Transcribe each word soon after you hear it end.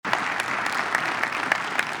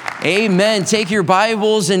Amen. Take your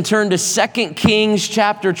Bibles and turn to 2 Kings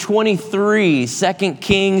chapter 23. 2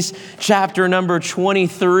 Kings chapter number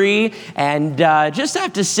 23. And just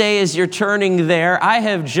have to say, as you're turning there, I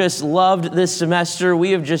have just loved this semester.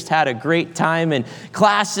 We have just had a great time in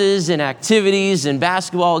classes and activities and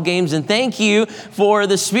basketball games. And thank you for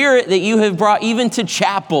the spirit that you have brought even to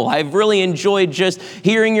chapel. I've really enjoyed just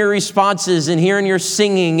hearing your responses and hearing your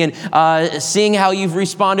singing and seeing how you've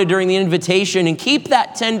responded during the invitation. And keep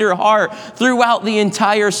that tender heart throughout the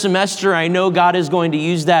entire semester. I know God is going to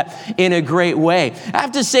use that in a great way. I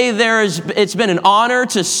have to say it's been an honor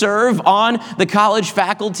to serve on the college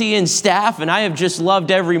faculty and staff, and I have just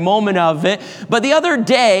loved every moment of it. But the other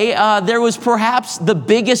day, there was perhaps the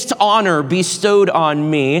biggest honor bestowed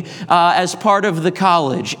on me as part of the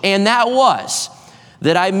college, and that was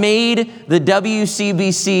that I made the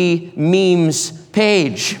WCBC memes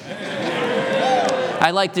page.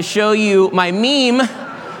 I'd like to show you my meme.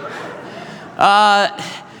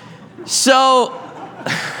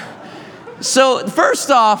 So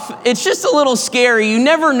first off, it's just a little scary. You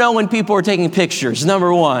never know when people are taking pictures,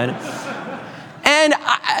 number one. And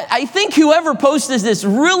I think whoever posted this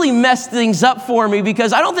really messed things up for me,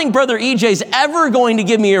 because I don't think Brother EJ's ever going to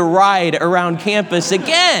give me a ride around campus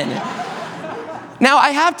again. Now,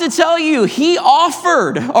 I have to tell you, he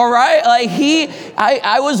offered, all right?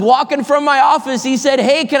 I was walking from my office. He said,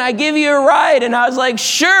 "Hey, can I give you a ride?" And I was like,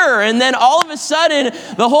 "Sure." And then all of a sudden,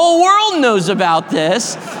 the whole world knows about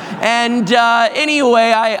this. And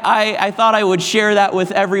anyway, I thought I would share that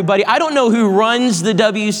with everybody. I don't know who runs the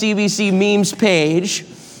WCBC memes page.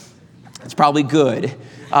 It's probably good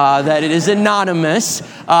that it is anonymous.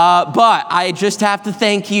 But I just have to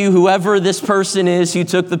thank you, whoever this person is who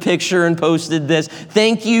took the picture and posted this.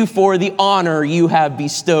 Thank you for the honor you have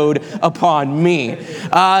bestowed upon me.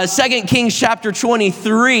 2 Kings chapter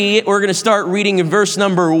 23, we're going to start reading in verse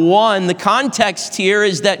number 1. The context here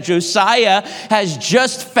is that Josiah has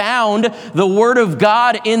just found the word of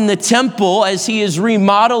God in the temple as he is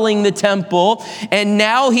remodeling the temple. And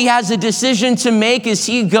now he has a decision to make. Is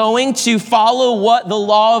he going to follow what the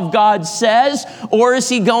law of God says, or is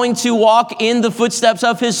he going to walk in the footsteps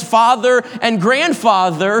of his father and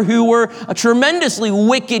grandfather, who were tremendously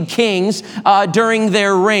wicked kings during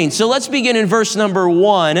their reign? So let's begin in verse number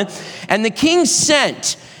 1. And the king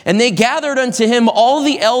sent, and they gathered unto him all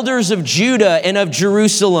the elders of Judah and of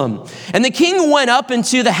Jerusalem. And the king went up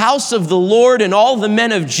into the house of the Lord, and all the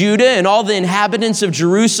men of Judah and all the inhabitants of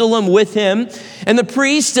Jerusalem with him, and the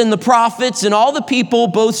priests and the prophets and all the people,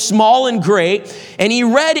 both small and great. And he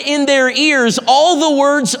read in their ears all the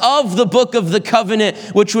words of the book of the covenant,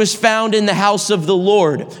 which was found in the house of the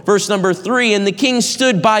Lord. Verse number 3, and the king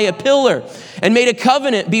stood by a pillar and made a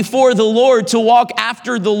covenant before the Lord to walk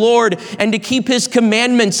after the Lord and to keep his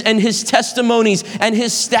commandments and his testimonies and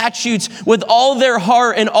his statutes with all their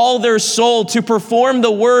heart and all their soul, to perform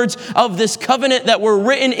the words of this covenant that were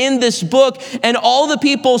written in this book. And all the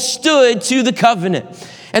people stood to the covenant.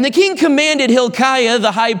 And the king commanded Hilkiah,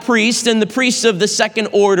 the high priest, and the priests of the second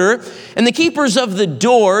order, and the keepers of the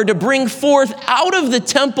door, to bring forth out of the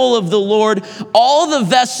temple of the Lord all the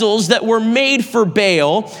vessels that were made for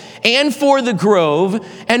Baal, and for the grove,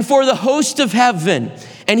 and for the host of heaven.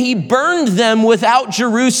 And he burned them without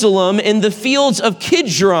Jerusalem in the fields of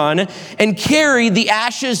Kidron, and carried the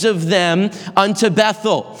ashes of them unto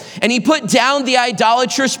Bethel. And he put down the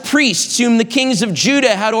idolatrous priests whom the kings of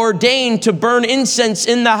Judah had ordained to burn incense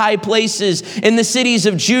in the high places, in the cities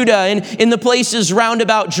of Judah, and in the places round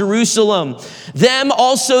about Jerusalem. Them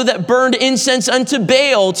also that burned incense unto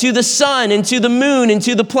Baal, to the sun, and to the moon, and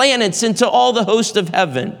to the planets, and to all the host of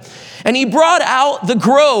heaven. And he brought out the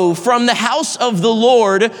grove from the house of the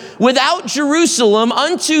Lord without Jerusalem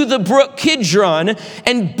unto the brook Kidron,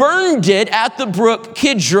 and burned it at the brook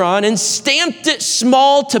Kidron, and stamped it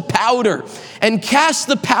small to powder, and cast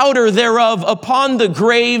the powder thereof upon the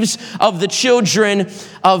graves of the children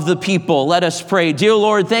of the people. Let us pray. Dear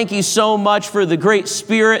Lord, thank you so much for the great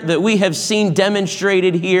spirit that we have seen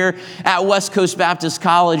demonstrated here at West Coast Baptist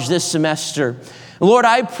College this semester. Lord,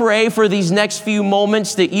 I pray for these next few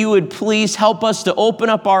moments that you would please help us to open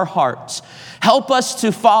up our hearts. Help us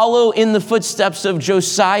to follow in the footsteps of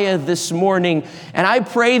Josiah this morning. And I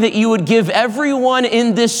pray that you would give everyone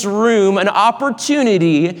in this room an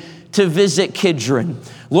opportunity to visit Kidron.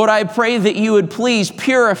 Lord, I pray that you would please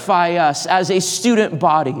purify us as a student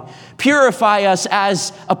body. Purify us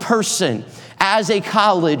as a person, as a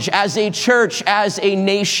college, as a church, as a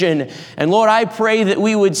nation. And Lord, I pray that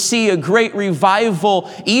we would see a great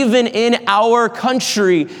revival even in our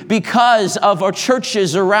country because of our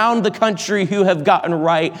churches around the country who have gotten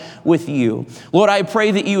right with you. Lord, I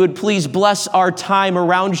pray that you would please bless our time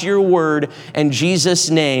around your word. In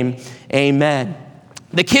Jesus' name, amen.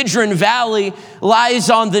 The Kidron Valley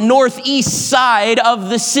lies on the northeast side of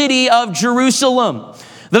the city of Jerusalem.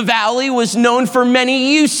 The valley was known for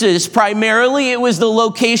many uses. Primarily, it was the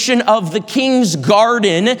location of the king's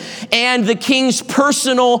garden and the king's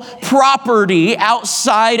personal property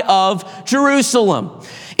outside of Jerusalem.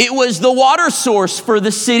 It was the water source for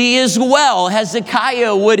the city as well.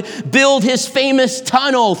 Hezekiah would build his famous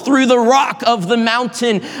tunnel through the rock of the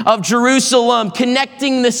mountain of Jerusalem,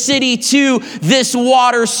 connecting the city to this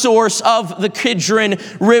water source of the Kidron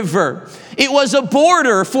River. It was a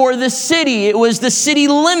border for the city. It was the city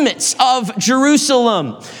limits of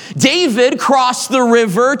Jerusalem. David crossed the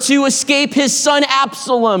river to escape his son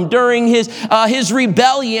Absalom during his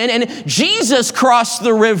rebellion, and Jesus crossed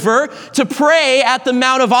the river to pray at the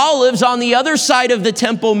Mount of Olives on the other side of the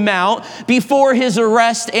Temple Mount before his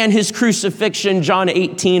arrest and his crucifixion, John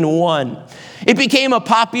 18:1. It became a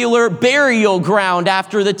popular burial ground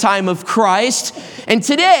after the time of Christ. And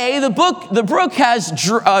today, the brook has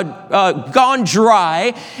gone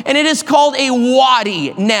dry, and it is called a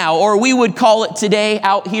wadi now, or we would call it today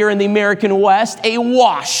out here in the American West, a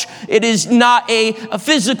wash. It is not a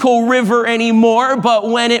physical river anymore, but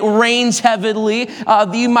when it rains heavily,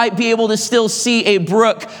 you might be able to still see a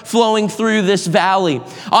brook flowing through this valley.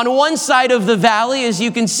 On one side of the valley, as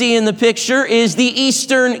you can see in the picture, is the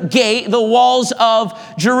eastern gate, the walls of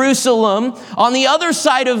Jerusalem. On the other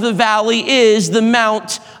side of the valley is the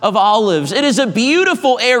Mount of Olives. It is a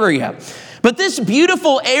beautiful area. But this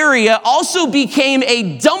beautiful area also became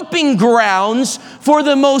a dumping grounds for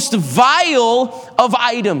the most vile of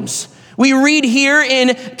items. We read here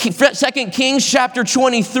in 2 Kings chapter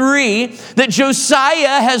 23 that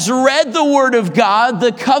Josiah has read the word of God,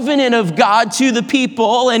 the covenant of God to the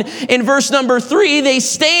people. And in verse number 3, they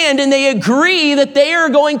stand and they agree that they are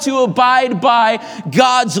going to abide by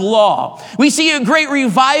God's law. We see a great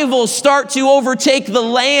revival start to overtake the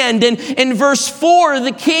land. And in verse 4,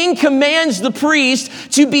 the king commands the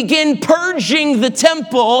priest to begin purging the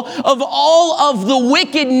temple of all of the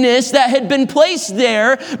wickedness that had been placed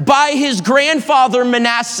there by his grandfather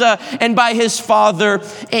Manasseh and by his father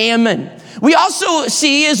Ammon. We also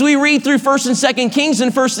see, as we read through 1st and 2nd Kings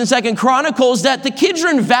and 1st and 2nd Chronicles, that the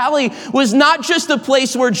Kidron Valley was not just a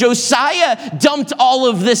place where Josiah dumped all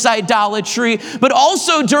of this idolatry, but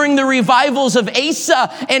also during the revivals of Asa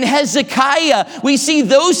and Hezekiah, we see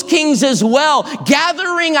those kings as well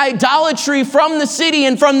gathering idolatry from the city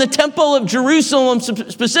and from the temple of Jerusalem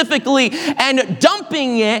specifically and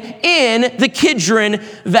dumping it in the Kidron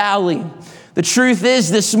Valley. The truth is,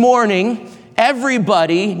 this morning,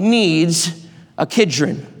 everybody needs a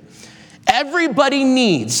Kidron. Everybody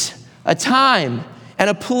needs a time and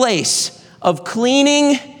a place of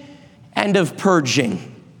cleaning and of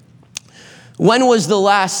purging. When was the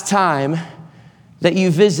last time that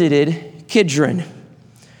you visited Kidron?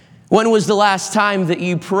 When was the last time that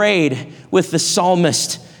you prayed with the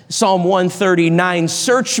psalmist? Psalm 139,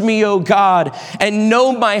 search me, O God, and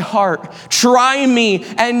know my heart. Try me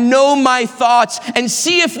and know my thoughts, and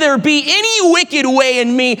see if there be any wicked way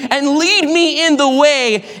in me, and lead me in the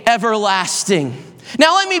way everlasting.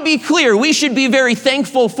 Now, let me be clear. We should be very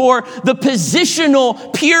thankful for the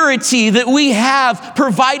positional purity that we have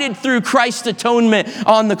provided through Christ's atonement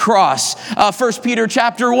on the cross. 1 Peter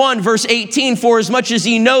chapter 1, verse 18, for as much as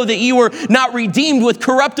ye know that ye were not redeemed with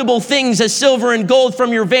corruptible things as silver and gold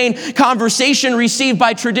from your vain conversation received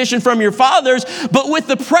by tradition from your fathers, but with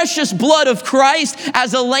the precious blood of Christ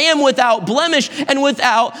as a lamb without blemish and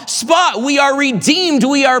without spot. We are redeemed.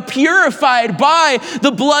 We are purified by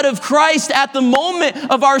the blood of Christ at the moment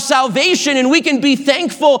of our salvation, and we can be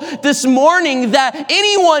thankful this morning that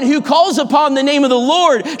anyone who calls upon the name of the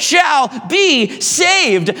Lord shall be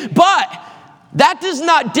saved. But that does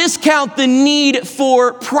not discount the need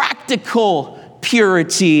for practical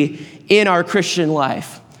purity in our Christian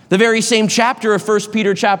life. The very same chapter of 1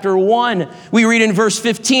 Peter chapter 1, we read in verse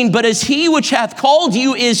 15, but as he which hath called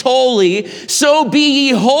you is holy, so be ye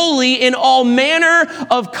holy in all manner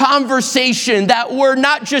of conversation. That word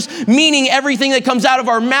not just meaning everything that comes out of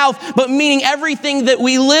our mouth, but meaning everything that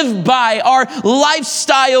we live by, our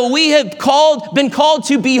lifestyle. We have been called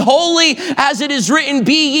to be holy, as it is written,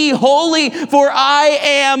 be ye holy, for I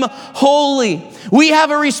am holy. We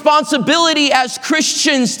have a responsibility as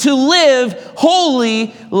Christians to live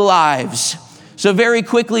holy lives. So very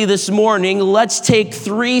quickly this morning, let's take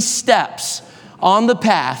 3 steps on the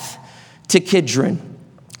path to Kidron.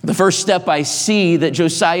 The first step I see that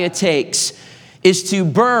Josiah takes is to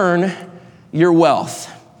burn your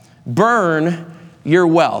wealth. Burn your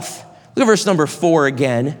wealth. Look at verse number 4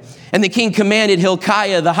 again. And the king commanded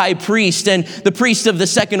Hilkiah, the high priest, and the priest of the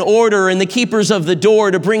second order, and the keepers of the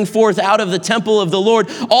door to bring forth out of the temple of the Lord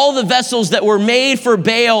all the vessels that were made for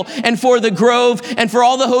Baal and for the grove and for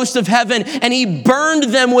all the host of heaven. And he burned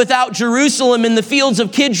them without Jerusalem in the fields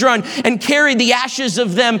of Kidron and carried the ashes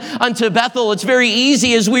of them unto Bethel. It's very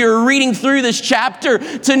easy as we are reading through this chapter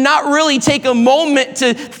to not really take a moment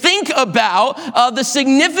to think about the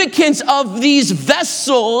significance of these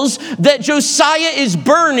vessels that Josiah is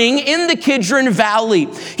burning in the Kidron Valley.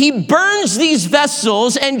 He burns these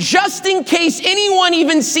vessels, and just in case anyone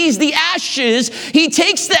even sees the ashes, he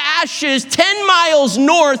takes the ashes 10 miles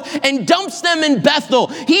north and dumps them in Bethel.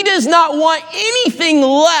 He does not want anything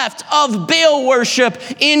left of Baal worship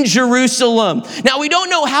in Jerusalem. Now, we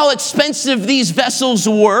don't know how expensive these vessels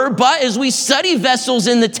were, but as we study vessels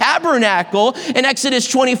in the tabernacle in Exodus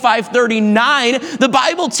 25:39, the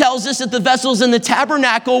Bible tells us that the vessels in the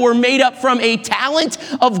tabernacle were made up from a talent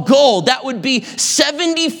of gold. That would be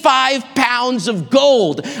 75 pounds of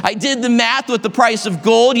gold. I did the math with the price of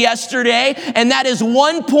gold yesterday, and that is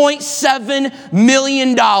 $1.7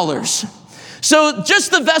 million. So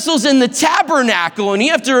just the vessels in the tabernacle, and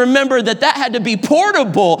you have to remember that had to be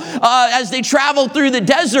portable as they traveled through the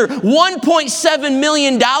desert, $1.7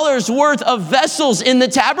 million worth of vessels in the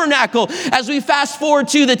tabernacle. As we fast forward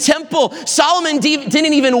to the temple, Solomon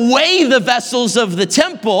didn't even weigh the vessels of the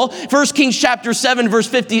temple. 1 Kings chapter 7, verse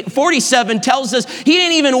 47 tells us he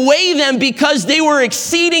didn't even weigh them because they were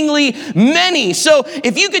exceedingly many. So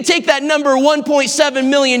if you could take that number $1.7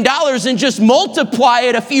 million and just multiply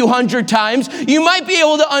it a few hundred times, you might be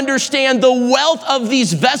able to understand the wealth of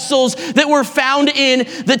these vessels that were found in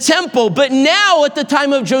the temple. But now, at the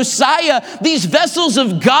time of Josiah, these vessels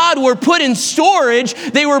of God were put in storage.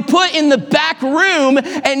 They were put in the back room,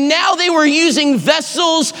 and now they were using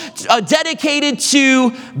vessels dedicated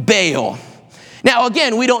to Baal. Now,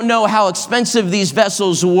 again, we don't know how expensive these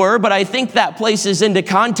vessels were, but I think that places into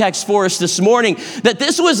context for us this morning that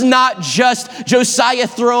this was not just Josiah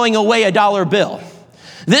throwing away a dollar bill.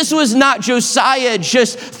 This was not Josiah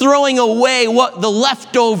just throwing away what the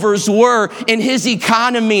leftovers were in his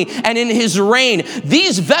economy and in his reign.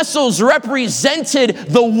 These vessels represented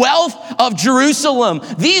the wealth of Jerusalem.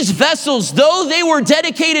 These vessels, though they were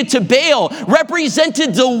dedicated to Baal,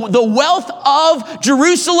 represented the wealth of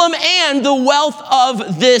Jerusalem and the wealth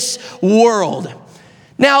of this world.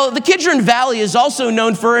 Now, the Kidron Valley is also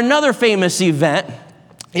known for another famous event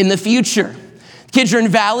in the future. Kidron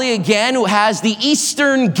Valley, again, has the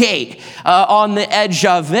Eastern Gate on the edge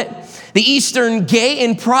of it. The Eastern Gate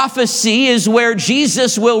in prophecy is where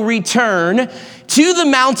Jesus will return to the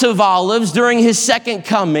Mount of Olives during his second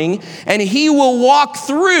coming, and he will walk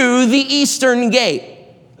through the Eastern Gate.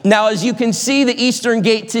 Now, as you can see, the Eastern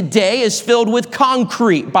Gate today is filled with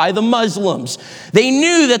concrete by the Muslims. They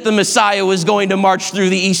knew that the Messiah was going to march through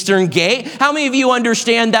the Eastern Gate. How many of you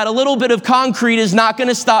understand that a little bit of concrete is not going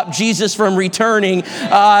to stop Jesus from returning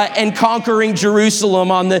and conquering Jerusalem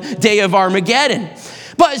on the day of Armageddon?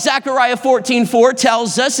 But Zechariah 14:4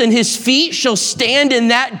 tells us, and his feet shall stand in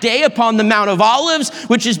that day upon the Mount of Olives,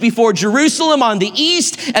 which is before Jerusalem on the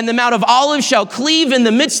east, and the Mount of Olives shall cleave in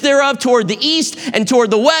the midst thereof toward the east and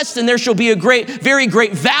toward the west, and there shall be a very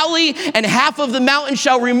great valley, and half of the mountain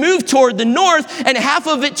shall remove toward the north, and half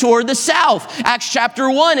of it toward the south. Acts chapter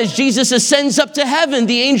 1, as Jesus ascends up to heaven,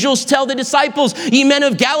 the angels tell the disciples, ye men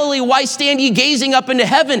of Galilee, why stand ye gazing up into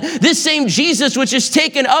heaven? This same Jesus which is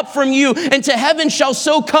taken up from you into heaven shall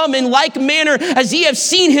so come in like manner as ye have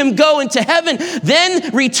seen him go into heaven.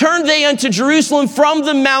 Then returned they unto Jerusalem from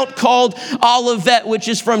the mount called Olivet, which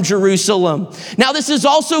is from Jerusalem. Now this is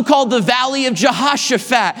also called the Valley of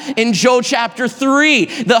Jehoshaphat in Joel chapter 3.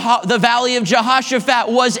 The Valley of Jehoshaphat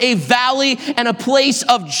was a valley and a place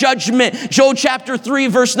of judgment. Joel chapter 3,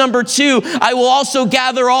 verse number 2, I will also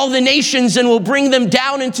gather all the nations and will bring them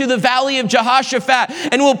down into the Valley of Jehoshaphat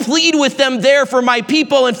and will plead with them there for my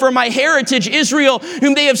people and for my heritage Israel,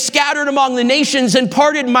 whom they have scattered among the nations and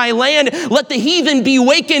parted my land. Let the heathen be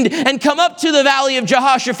wakened and come up to the Valley of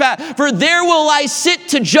Jehoshaphat, for there will I sit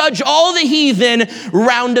to judge all the heathen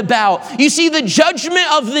round about. You see, the judgment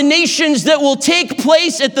of the nations that will take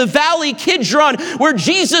place at the Valley Kidron, where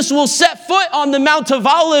Jesus will set foot on the Mount of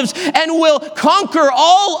Olives and will conquer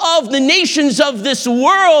all of the nations of this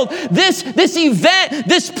world. This event,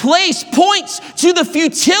 this place points to the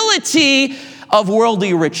futility of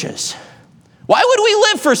worldly riches. Why would we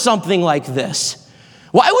live for something like this?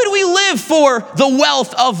 Why would we live for the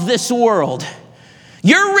wealth of this world?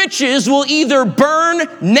 Your riches will either burn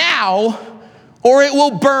now or it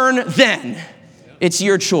will burn then. It's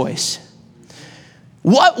your choice.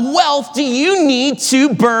 What wealth do you need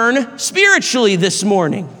to burn spiritually this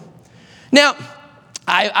morning? Now,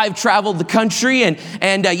 I've traveled the country,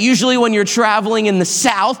 and usually when you're traveling in the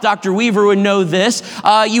South, Dr. Weaver would know this,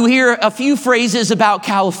 you hear a few phrases about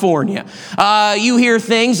California. You hear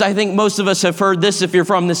things, I think most of us have heard this if you're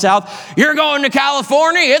from the South, you're going to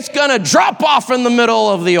California, it's going to drop off in the middle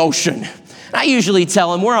of the ocean. I usually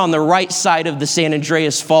tell them we're on the right side of the San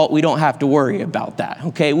Andreas Fault. We don't have to worry about that,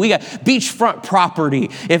 okay? We got beachfront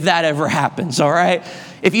property if that ever happens, all right?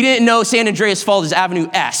 If you didn't know, San Andreas Fault is Avenue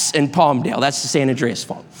S in Palmdale. That's the San Andreas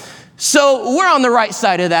Fault. So we're on the right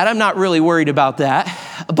side of that. I'm not really worried about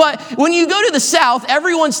that. But when you go to the South,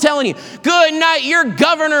 everyone's telling you, good night, your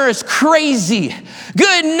governor is crazy.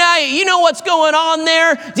 Good night, you know what's going on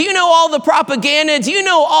there? Do you know all the propaganda? Do you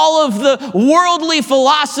know all of the worldly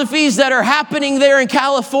philosophies that are happening there in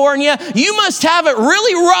California? You must have it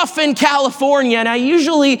really rough in California. And I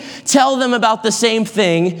usually tell them about the same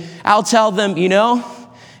thing. I'll tell them, you know,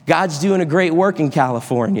 God's doing a great work in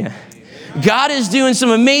California. God is doing some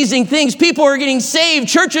amazing things. People are getting saved.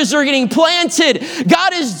 Churches are getting planted.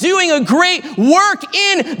 God is doing a great work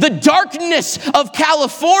in the darkness of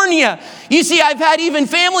California. You see, I've had even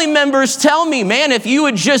family members tell me, man, if you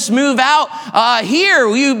would just move out here,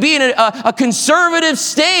 you'd be in a conservative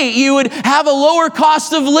state. You would have a lower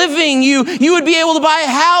cost of living. You would be able to buy a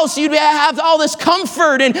house. You'd have all this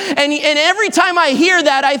comfort. And every time I hear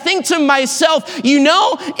that, I think to myself, you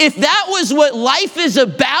know, if that was what life is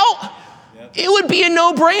about, it would be a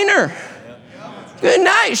no-brainer. Good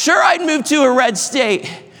night. Sure, I'd move to a red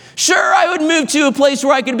state. Sure, I would move to a place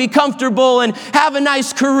where I could be comfortable and have a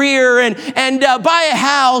nice career and buy a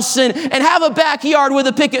house and have a backyard with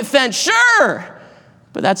a picket fence. Sure.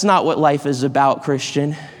 But that's not what life is about,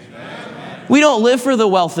 Christian. We don't live for the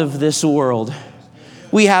wealth of this world.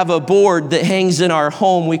 We have a board that hangs in our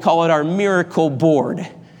home. We call it our miracle board.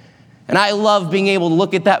 And I love being able to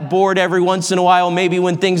look at that board every once in a while, maybe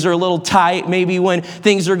when things are a little tight, maybe when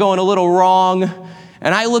things are going a little wrong.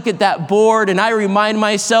 And I look at that board and I remind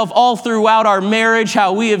myself all throughout our marriage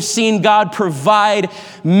how we have seen God provide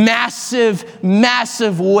massive,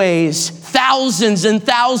 massive ways. Thousands and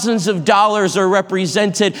thousands of dollars are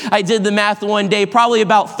represented. I did the math one day, probably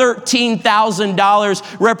about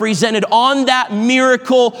 $13,000 represented on that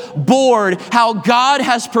miracle board, how God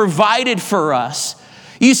has provided for us.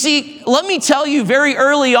 You see, let me tell you very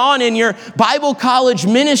early on in your Bible college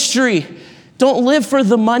ministry, don't live for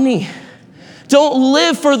the money. Don't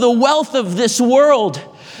live for the wealth of this world.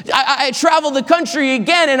 I travel the country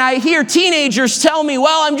again and I hear teenagers tell me,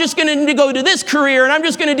 well, I'm just going to go to this career and I'm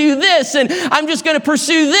just going to do this and I'm just going to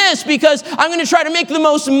pursue this because I'm going to try to make the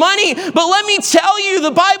most money. But let me tell you, the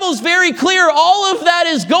Bible's very clear. All of that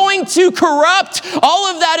is going to corrupt. All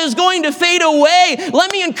of that is going to fade away.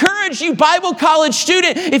 Let me encourage you, Bible college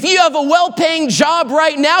student, if you have a well-paying job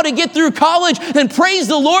right now to get through college, then praise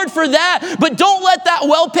the Lord for that. But don't let that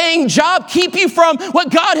well-paying job keep you from what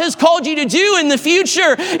God has called you to do in the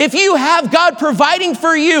future. If you have God providing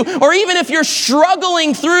for you, or even if you're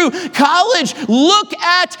struggling through college, look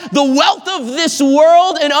at the wealth of this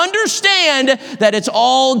world and understand that it's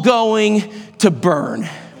all going to burn.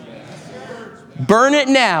 Burn it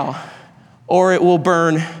now, or it will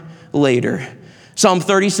burn later. Psalm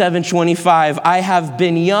 37:25, I have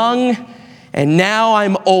been young, and now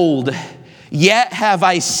I'm old. Yet have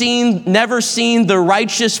I never seen the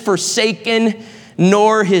righteous forsaken,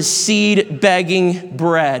 nor his seed begging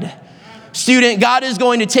bread. Student, God is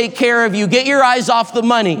going to take care of you. Get your eyes off the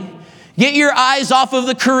money. Get your eyes off of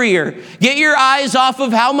the career. Get your eyes off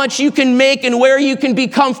of how much you can make and where you can be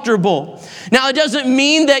comfortable. Now, it doesn't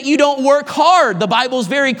mean that you don't work hard. The Bible's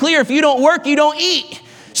very clear. If you don't work, you don't eat.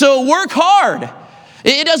 So work hard.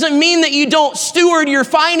 It doesn't mean that you don't steward your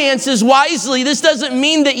finances wisely. This doesn't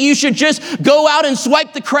mean that you should just go out and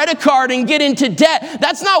swipe the credit card and get into debt.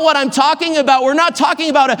 That's not what I'm talking about. We're not talking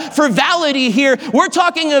about a frivolity here. We're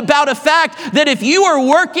talking about a fact that if you are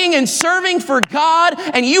working and serving for God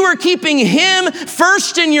and you are keeping Him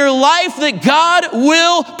first in your life, that God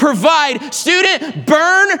will provide. Student,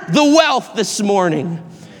 burn the wealth this morning.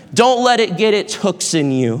 Don't let it get its hooks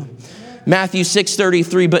in you. Matthew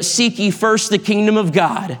 6:33, but seek ye first the kingdom of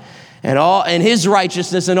God and His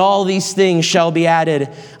righteousness, and all these things shall be added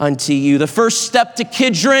unto you. The first step to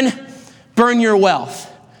Kidron, burn your wealth.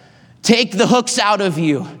 Take the hooks out of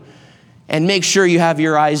you and make sure you have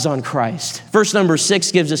your eyes on Christ. Verse number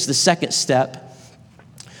 6 gives us the second step.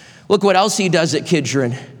 Look what else He does at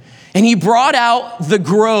Kidron. And He brought out the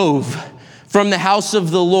grove from the house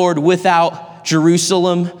of the Lord without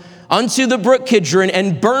Jerusalem unto the brook Kidron,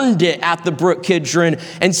 and burned it at the brook Kidron,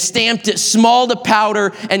 and stamped it small to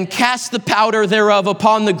powder, and cast the powder thereof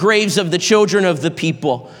upon the graves of the children of the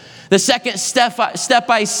people. The second step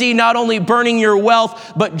I see, not only burning your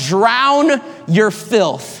wealth, but drown your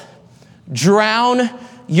filth. Drown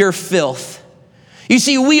your filth. You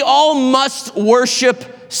see, we all must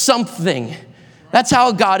worship something. That's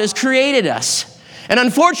how God has created us. And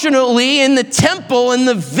unfortunately, in the temple, in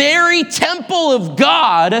the very temple of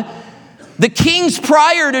God, the kings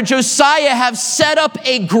prior to Josiah have set up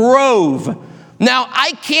a grove. Now,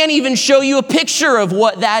 I can't even show you a picture of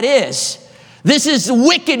what that is. This is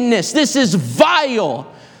wickedness. This is vile.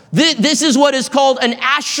 This is what is called an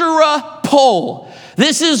Asherah pole.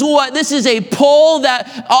 This is a pole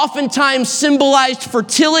that oftentimes symbolized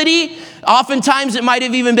fertility. Oftentimes it might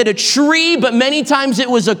have even been a tree, but many times it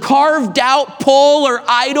was a carved out pole or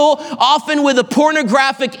idol, often with a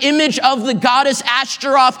pornographic image of the goddess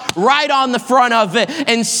Ashtaroth right on the front of it.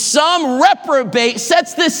 And some reprobate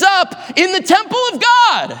sets this up in the temple of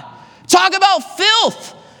God. Talk about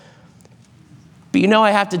filth. But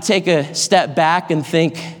I have to take a step back and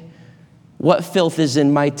think, what filth is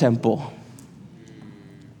in my temple?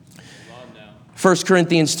 1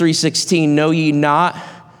 Corinthians 3:16, know ye not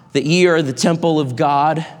that ye are the temple of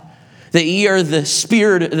God, that ye are the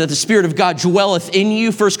Spirit, that the Spirit of God dwelleth in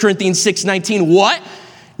you. 1 Corinthians 6:19, what?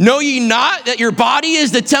 Know ye not that your body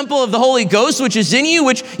is the temple of the Holy Ghost, which is in you,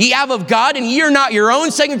 which ye have of God, and ye are not your own?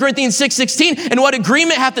 2 Corinthians 6:16, and what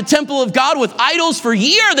agreement hath the temple of God with idols? For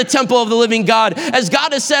ye are the temple of the living God. As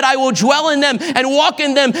God has said, I will dwell in them and walk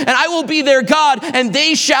in them, and I will be their God, and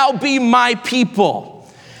they shall be my people.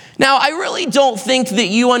 Now, I really don't think that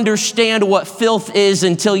you understand what filth is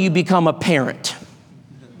until you become a parent.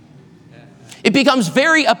 It becomes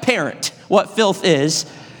very apparent what filth is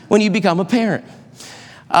when you become a parent.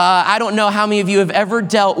 I don't know how many of you have ever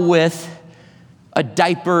dealt with a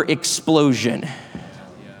diaper explosion.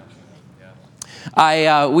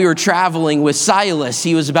 We were traveling with Silas.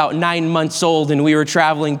 He was about 9 months old, and we were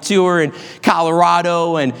traveling tour in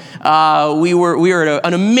Colorado, and we were at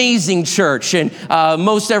an amazing church, and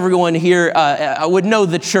most everyone here would know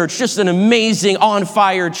the church, just an amazing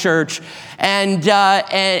on-fire church,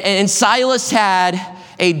 and Silas had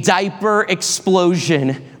a diaper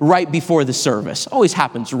explosion right before the service. Always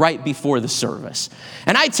happens right before the service.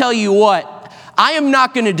 And I tell you what, I am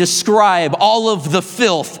not going to describe all of the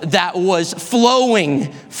filth that was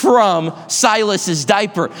flowing from Silas's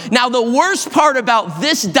diaper. Now, the worst part about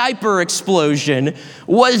this diaper explosion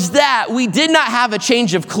was that we did not have a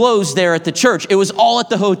change of clothes there at the church. It was all at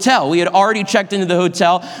the hotel. We had already checked into the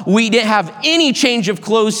hotel. We didn't have any change of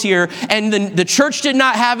clothes here, and the church did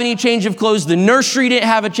not have any change of clothes. The nursery didn't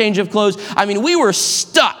have a change of clothes. I mean, we were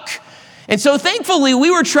stuck. And so thankfully, we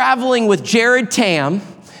were traveling with Jared Tam,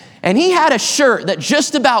 and he had a shirt that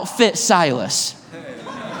just about fit Silas.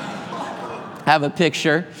 I have a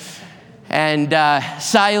picture. And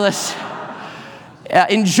Silas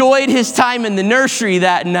enjoyed his time in the nursery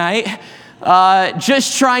that night,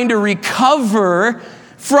 just trying to recover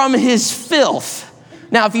from his filth.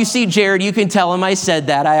 Now, if you see Jared, you can tell him I said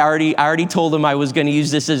that. I already told him I was going to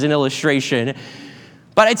use this as an illustration.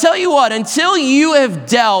 But I tell you what, until you have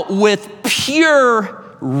dealt with pure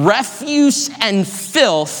refuse and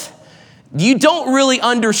filth, you don't really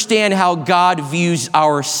understand how God views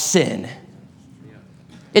our sin.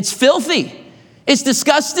 It's filthy. It's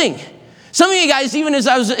disgusting. Some of you guys, even as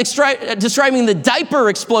I was describing the diaper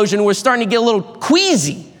explosion, were starting to get a little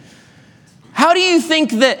queasy. How do you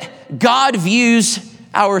think that God views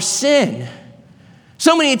our sin?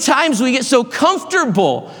 So many times we get so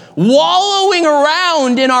comfortable wallowing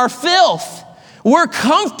around in our filth. We're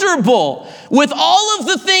comfortable with all of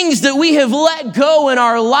the things that we have let go in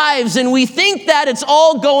our lives, and we think that it's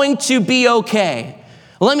all going to be okay.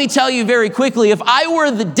 Let me tell you very quickly, if I were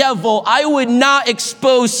the devil, I would not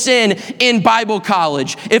expose sin in Bible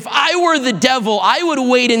college. If I were the devil, I would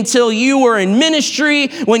wait until you were in ministry,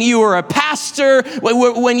 when you were a pastor,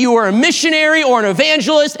 when you were a missionary or an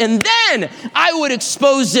evangelist, and then I would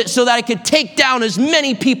expose it so that I could take down as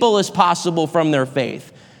many people as possible from their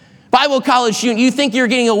faith. Bible college student, you think you're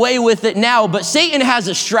getting away with it now, but Satan has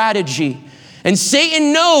a strategy. And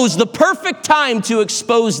Satan knows the perfect time to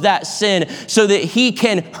expose that sin so that he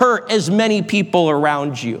can hurt as many people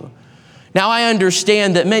around you. Now, I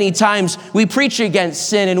understand that many times we preach against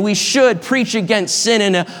sin, and we should preach against sin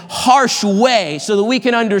in a harsh way so that we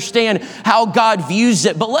can understand how God views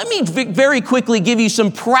it. But let me very quickly give you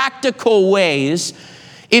some practical ways.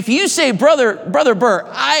 If you say, Brother Burr,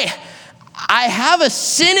 I have a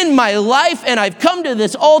sin in my life, and I've come to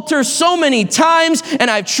this altar so many times, and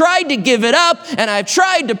I've tried to give it up, and I've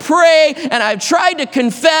tried to pray, and I've tried to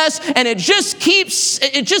confess, and it just keeps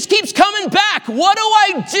coming back. What do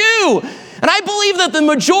I do? And I believe that the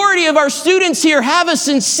majority of our students here have a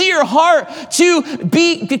sincere heart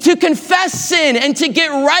to confess sin and to get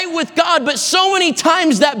right with God. But so many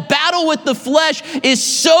times that battle with the flesh is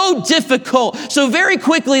so difficult. So very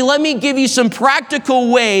quickly, let me give you some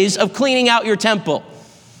practical ways of cleaning out your temple.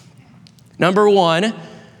 Number one,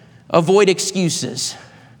 avoid excuses.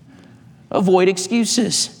 Avoid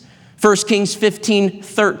excuses. 1 Kings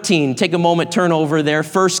 15:13. Take a moment, turn over there.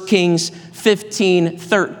 1 Kings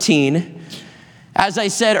 15:13. As I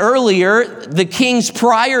said earlier, the kings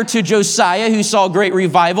prior to Josiah, who saw great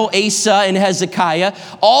revival, Asa and Hezekiah,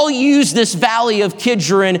 all used this valley of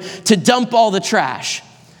Kidron to dump all the trash.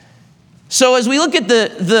 So as we look at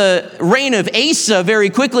the reign of Asa very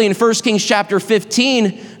quickly in 1 Kings chapter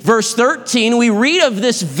 15, verse 13, we read of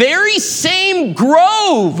this very same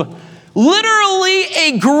grove, literally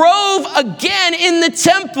a grove again in the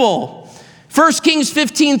temple. 1 Kings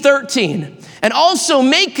 15:13. And also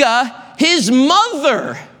Micah, his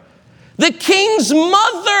mother, the king's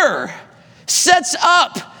mother, sets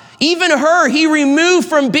up, even her, he removed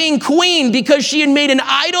from being queen because she had made an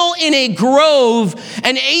idol in a grove,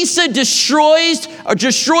 and Asa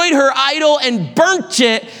destroyed her idol and burnt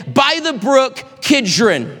it by the brook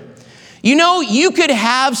Kidron. You know, you could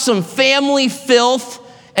have some family filth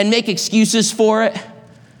and make excuses for it.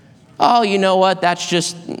 Oh, you know what? That's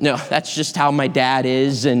just how my dad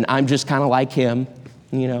is, and I'm just kind of like him,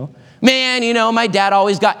 you know. Man, you know, my dad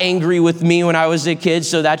always got angry with me when I was a kid,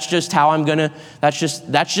 so that's just how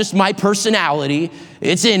that's just my personality.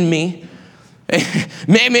 It's in me.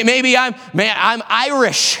 Maybe I'm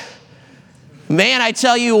Irish. Man, I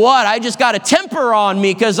tell you what, I just got a temper on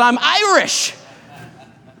me because I'm Irish.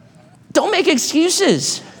 Don't make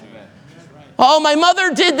excuses. Oh, my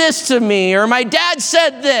mother did this to me, or my dad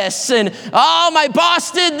said this, and oh, my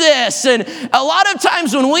boss did this. And a lot of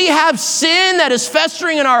times when we have sin that is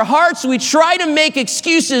festering in our hearts, we try to make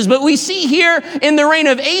excuses. But we see here in the reign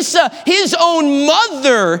of Asa, his own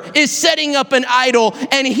mother is setting up an idol,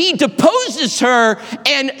 and he deposes her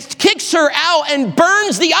and kicks her out and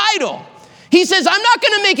burns the idol. He says, I'm not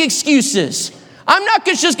going to make excuses. I'm not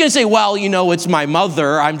just going to say, well, you know, it's my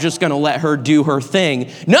mother. I'm just going to let her do her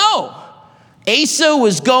thing. No. Asa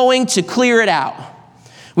was going to clear it out.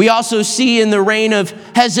 We also see in the reign of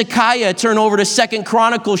Hezekiah, turn over to 2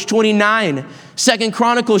 Chronicles 29. 2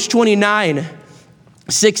 Chronicles 29,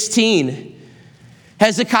 16.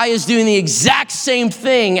 Hezekiah is doing the exact same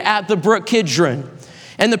thing at the brook Kidron.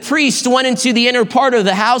 And the priest went into the inner part of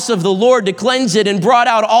the house of the Lord to cleanse it and brought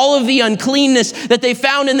out all of the uncleanness that they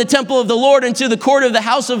found in the temple of the Lord into the court of the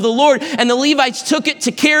house of the Lord. And the Levites took it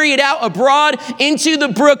to carry it out abroad into the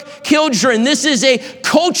brook Kidron. This is a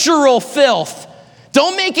cultural filth.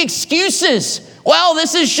 Don't make excuses. Well,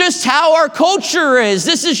 this is just how our culture is.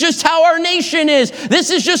 This is just how our nation is. This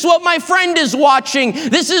is just what my friend is watching.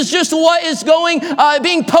 This is just what is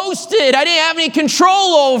being posted. I didn't have any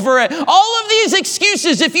control over it. All of these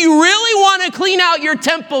excuses, if you really want to clean out your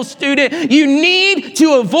temple, student, you need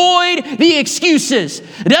to avoid the excuses.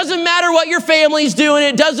 It doesn't matter what your family's doing.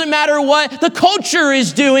 It doesn't matter what the culture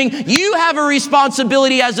is doing. You have a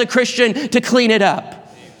responsibility as a Christian to clean it up.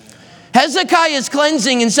 Hezekiah's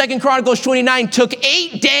cleansing in 2 Chronicles 29 took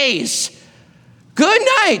 8 days. Good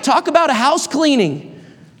night. Talk about a house cleaning.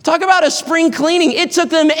 Talk about a spring cleaning. It took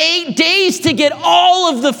them 8 days to get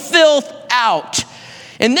all of the filth out.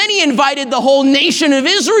 And then he invited the whole nation of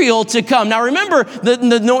Israel to come. Now remember,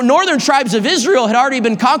 the northern tribes of Israel had already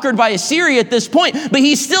been conquered by Assyria at this point, but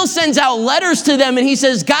he still sends out letters to them and he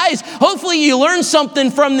says, guys, hopefully you learned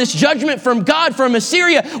something from this judgment from God from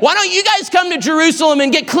Assyria. Why don't you guys come to Jerusalem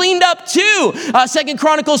and get cleaned up too? 2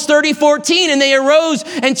 Chronicles 30:14, and they arose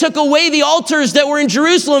and took away the altars that were in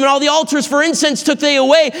Jerusalem, and all the altars for incense took they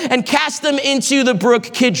away and cast them into the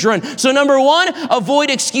brook Kidron. So number one,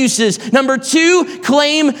 avoid excuses. Number two,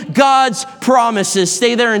 claim God's promises.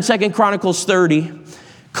 Stay there in 2 Chronicles 30.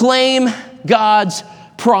 Claim God's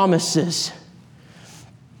promises.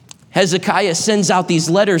 Hezekiah sends out these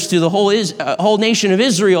letters to the whole nation of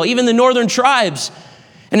Israel, even the northern tribes.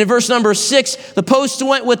 And in verse number 6, the post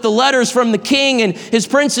went with the letters from the king and his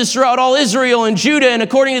princes throughout all Israel and Judah, and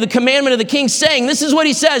according to the commandment of the king, saying, this is what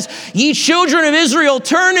he says, ye children of Israel,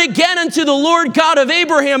 turn again unto the Lord God of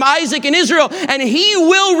Abraham, Isaac, and Israel, and he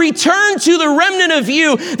will return to the remnant of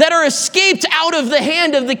you that are escaped out of the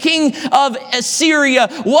hand of the king of Assyria.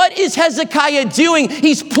 What is Hezekiah doing?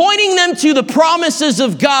 He's pointing them to the promises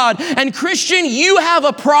of God. And Christian, you have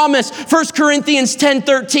a promise. 1 Corinthians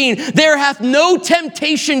 10:13, there hath no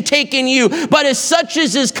temptation taken you, but as such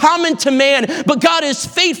as is common to man. But God is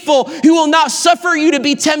faithful, who will not suffer you to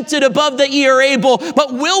be tempted above that ye are able,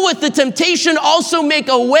 but will with the temptation also make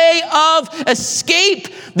a way of escape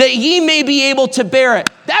that ye may be able to bear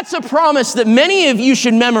it. That's a promise that many of you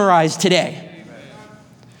should memorize today.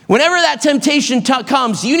 Whenever that temptation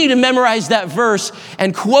comes, you need to memorize that verse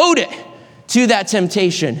and quote it to that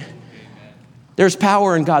temptation. There's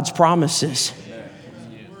power in God's promises.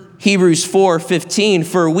 Hebrews 4:15,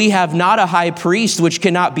 for we have not a high priest which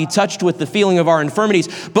cannot be touched with the feeling of our infirmities,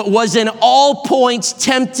 but was in all points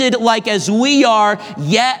tempted like as we are,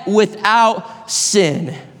 yet without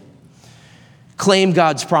sin. Claim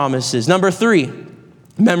God's promises. Number 3,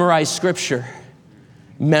 memorize Scripture.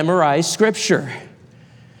 Memorize Scripture.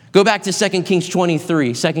 Go back to 2 Kings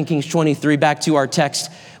 23. 2 Kings 23, back to our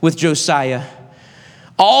text with Josiah.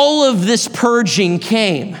 All of this purging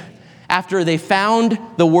came after they found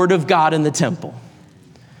the word of God in the temple.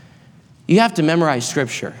 You have to memorize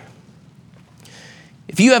Scripture.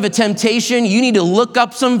 If you have a temptation, you need to look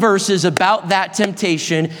up some verses about that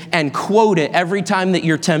temptation and quote it every time that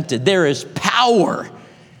you're tempted. There is power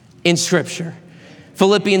in Scripture.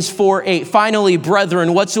 Philippians 4:8, finally,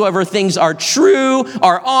 brethren, whatsoever things are true,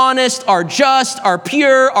 are honest, are just, are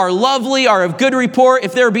pure, are lovely, are of good report,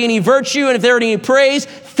 if there be any virtue and if there be any praise,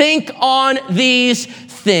 think on these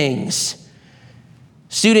things.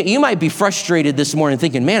 Student, you might be frustrated this morning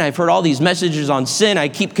thinking, man, I've heard all these messages on sin. I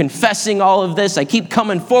keep confessing all of this. I keep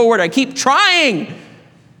coming forward. I keep trying.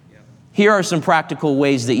 Here are some practical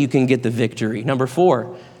ways that you can get the victory. Number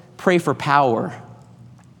 4, pray for power.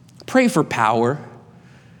 Pray for power.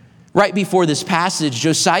 Right before this passage,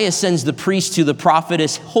 Josiah sends the priest to the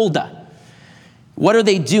prophetess Huldah. What are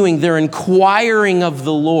they doing? They're inquiring of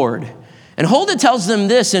the Lord. And Huldah tells them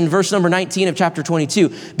this in verse number 19 of chapter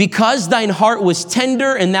 22. Because thine heart was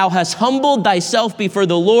tender and thou hast humbled thyself before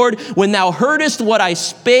the Lord, when thou heardest what I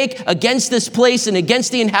spake against this place and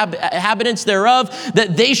against the inhabitants thereof,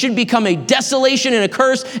 that they should become a desolation and a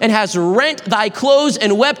curse, and hast rent thy clothes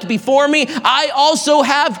and wept before me, I also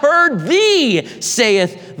have heard thee,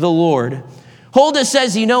 saith the Lord. Huldah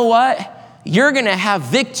says, you know what? You're going to have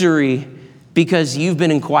victory because you've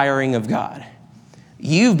been inquiring of God.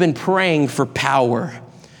 You've been praying for power.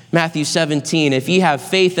 Matthew 17, if ye have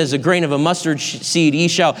faith as a grain of a mustard seed, ye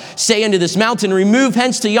shall say unto this mountain, remove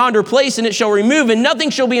hence to yonder place, and it shall remove, and nothing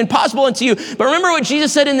shall be impossible unto you. But remember what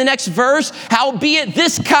Jesus said in the next verse, howbeit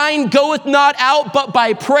this kind goeth not out but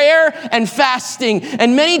by prayer and fasting.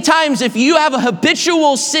 And many times if you have a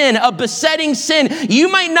habitual sin, a besetting sin, you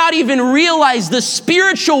might not even realize the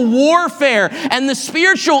spiritual warfare and the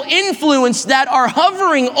spiritual influence that are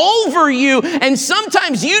hovering over you. And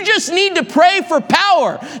sometimes you just need to pray for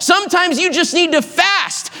power. Sometimes you just need to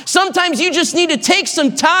fast. Sometimes you just need to take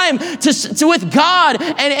some time to with God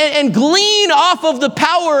and glean off of the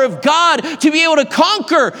power of God to be able to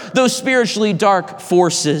conquer those spiritually dark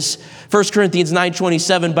forces. 1 Corinthians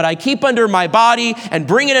 9:27, but I keep under my body and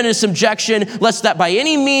bring it into subjection, lest that by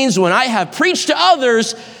any means when I have preached to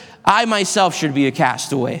others, I myself should be a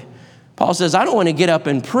castaway. Paul says, I don't want to get up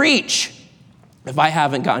and preach if I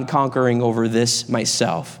haven't gotten conquering over this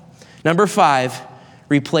myself. Number 5,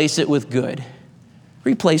 replace it with good.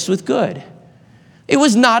 Replace with good. It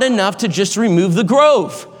was not enough to just remove the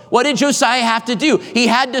grove. What did Josiah have to do? He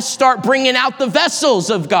had to start bringing out the vessels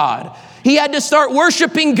of God. He had to start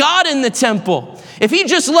worshiping God in the temple. If he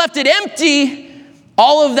just left it empty,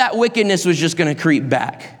 all of that wickedness was just going to creep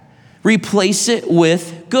back. Replace it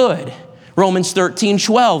with good. Romans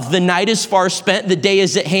 13:12, the night is far spent, the day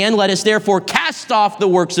is at hand. Let us therefore cast off the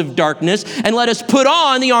works of darkness and let us put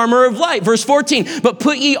on the armor of light. Verse 14, but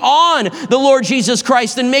put ye on the Lord Jesus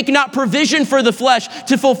Christ and make not provision for the flesh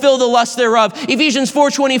to fulfill the lust thereof. Ephesians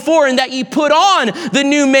 4:24, and that ye put on the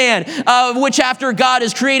new man, which after God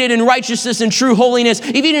is created in righteousness and true holiness.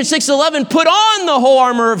 Ephesians 6:11, put on the whole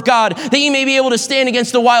armor of God that ye may be able to stand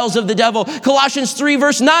against the wiles of the devil. Colossians 3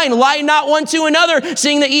 verse 9, lie not one to another,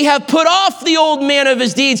 seeing that ye have put off off the old man of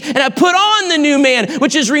his deeds and have put on the new man,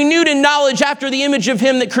 which is renewed in knowledge after the image of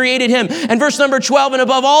him that created him. And verse number 12, and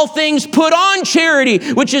above all things, put on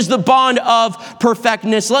charity, which is the bond of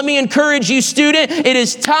perfectness. Let me encourage you, student, it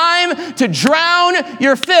is time to drown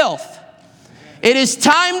your filth. It is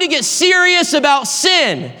time to get serious about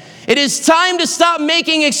sin. It is time to stop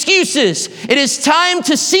making excuses. It is time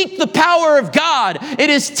to seek the power of God. It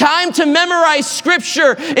is time to memorize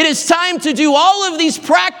Scripture. It is time to do all of these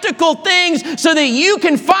practical things so that you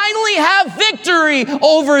can finally have victory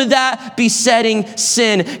over that besetting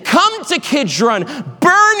sin. Come to Kidron.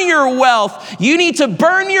 Burn your wealth. You need to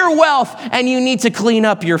burn your wealth, and you need to clean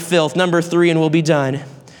up your filth. Number 3, and we'll be done.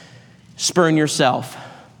 Spurn yourself.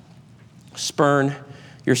 Spurn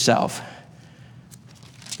yourself.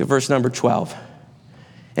 Look at verse number 12.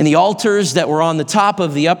 And the altars that were on the top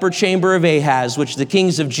of the upper chamber of Ahaz, which the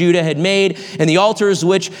kings of Judah had made, and the altars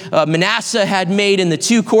which Manasseh had made in the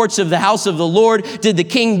 2 courts of the house of the Lord, did the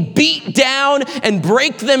king beat down and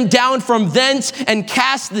break them down from thence and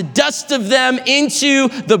cast the dust of them into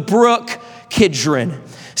the brook Kidron.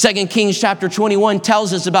 2 Kings chapter 21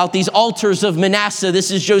 tells us about these altars of Manasseh. This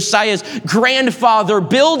is Josiah's grandfather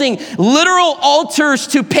building literal altars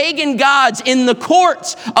to pagan gods in the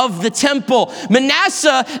courts of the temple.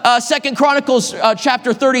 Manasseh, 2 Chronicles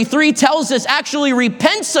chapter 33 tells us, actually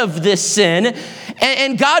repents of this sin,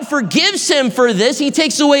 and God forgives him for this. He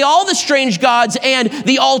takes away all the strange gods and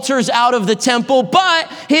the altars out of the temple, but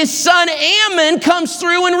his son Ammon comes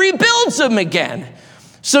through and rebuilds them again.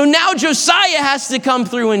 So now Josiah has to come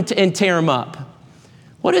through and tear them up.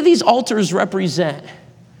 What do these altars represent?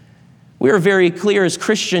 We are very clear as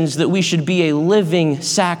Christians that we should be a living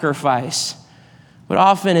sacrifice. But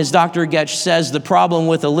often, as Dr. Getch says, the problem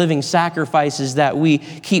with a living sacrifice is that we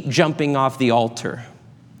keep jumping off the altar.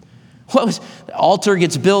 The altar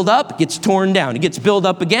gets built up, gets torn down. It gets built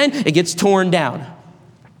up again, it gets torn down.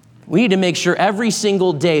 We need to make sure every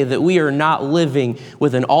single day that we are not living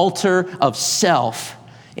with an altar of self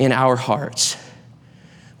in our hearts.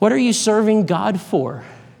 What are you serving God for?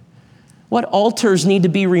 What altars need to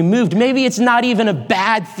be removed? Maybe it's not even a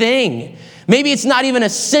bad thing. Maybe it's not even a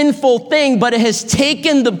sinful thing, but it has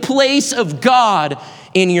taken the place of God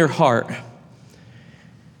in your heart.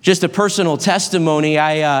 Just a personal testimony,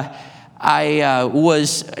 I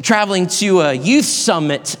was traveling to a youth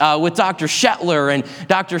summit with Dr. Shetler, and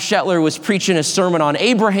Dr. Shetler was preaching a sermon on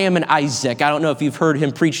Abraham and Isaac. I don't know if you've heard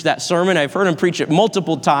him preach that sermon. I've heard him preach it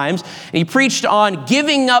multiple times. And he preached on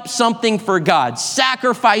giving up something for God,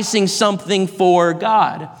 sacrificing something for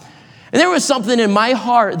God. And there was something in my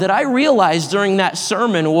heart that I realized during that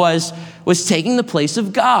sermon was taking the place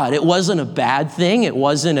of God. It wasn't a bad thing. It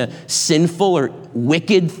wasn't a sinful or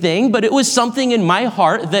wicked thing, but it was something in my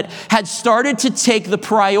heart that had started to take the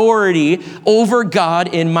priority over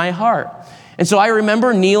God in my heart. And so I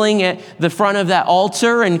remember kneeling at the front of that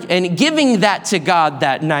altar and giving that to God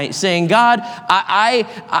that night, saying, God,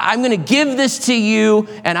 I'm going to give this to you,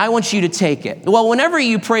 and I want you to take it. Well, whenever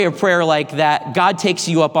you pray a prayer like that, God takes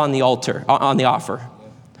you up on the altar, on the offer.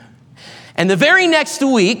 And the very next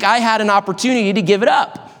week, I had an opportunity to give it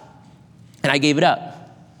up. And I gave it up.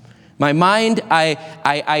 My mind,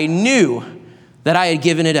 I knew that I had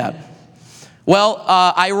given it up. Well,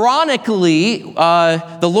 ironically,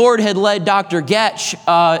 the Lord had led Dr.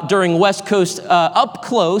 Getch during West Coast Up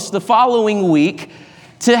Close the following week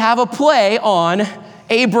to have a play on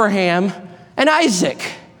Abraham and Isaac.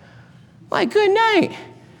 Like, good night.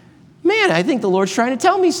 Man, I think the Lord's trying to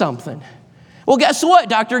tell me something. Well, guess what?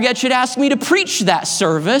 Dr. Getch had asked me to preach that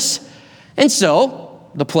service. And so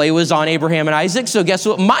the play was on Abraham and Isaac. So guess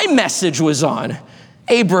what my message was on?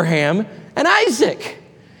 Abraham and Isaac.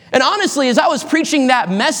 And honestly, as I was preaching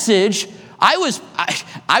that message, I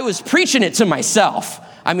was preaching it to myself.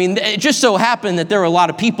 I mean, it just so happened that there were a lot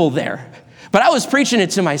of people there. But I was preaching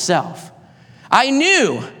it to myself. I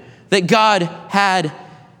knew that God had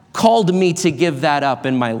called me to give that up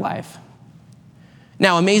in my life.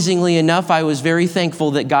 Now, amazingly enough, I was very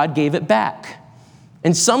thankful that God gave it back.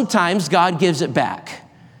 And sometimes God gives it back,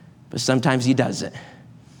 but sometimes he doesn't.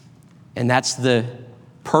 And that's the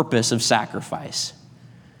purpose of sacrifice.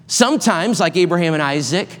 Sometimes, like Abraham and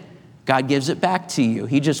Isaac, God gives it back to you.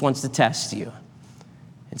 He just wants to test you.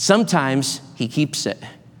 And sometimes he keeps it.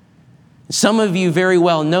 Some of you very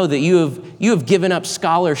well know that you have given up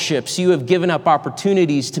scholarships. You have given up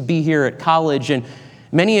opportunities to be here at college. And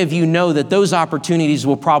many of you know that those opportunities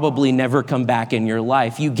will probably never come back in your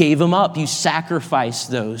life. You gave them up. You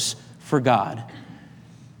sacrificed those for God.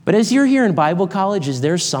 But as you're here in Bible college, is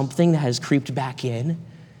there something that has creeped back in?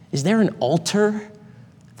 Is there an altar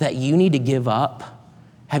that you need to give up?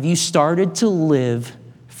 Have you started to live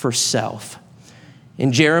for self.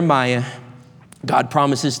 In Jeremiah, God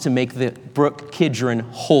promises to make the brook Kidron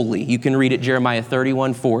holy. You can read it, Jeremiah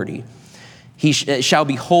 31:40. It shall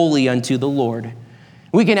be holy unto the Lord.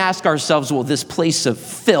 We can ask ourselves, well, this place of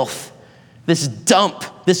filth, this dump,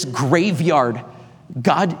 this graveyard,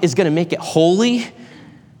 God is going to make it holy?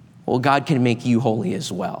 Well, God can make you holy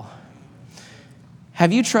as well.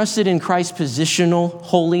 Have you trusted in Christ's positional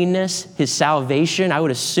holiness, his salvation? I would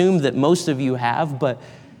assume that most of you have, but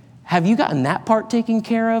have you gotten that part taken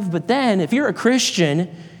care of? But then, if you're a Christian,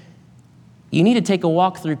 you need to take a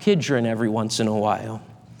walk through Kidron every once in a while.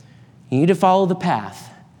 You need to follow the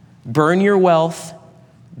path. Burn your wealth,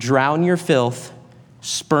 drown your filth,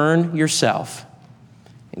 spurn yourself.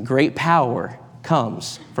 And great power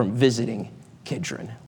comes from visiting Kidron.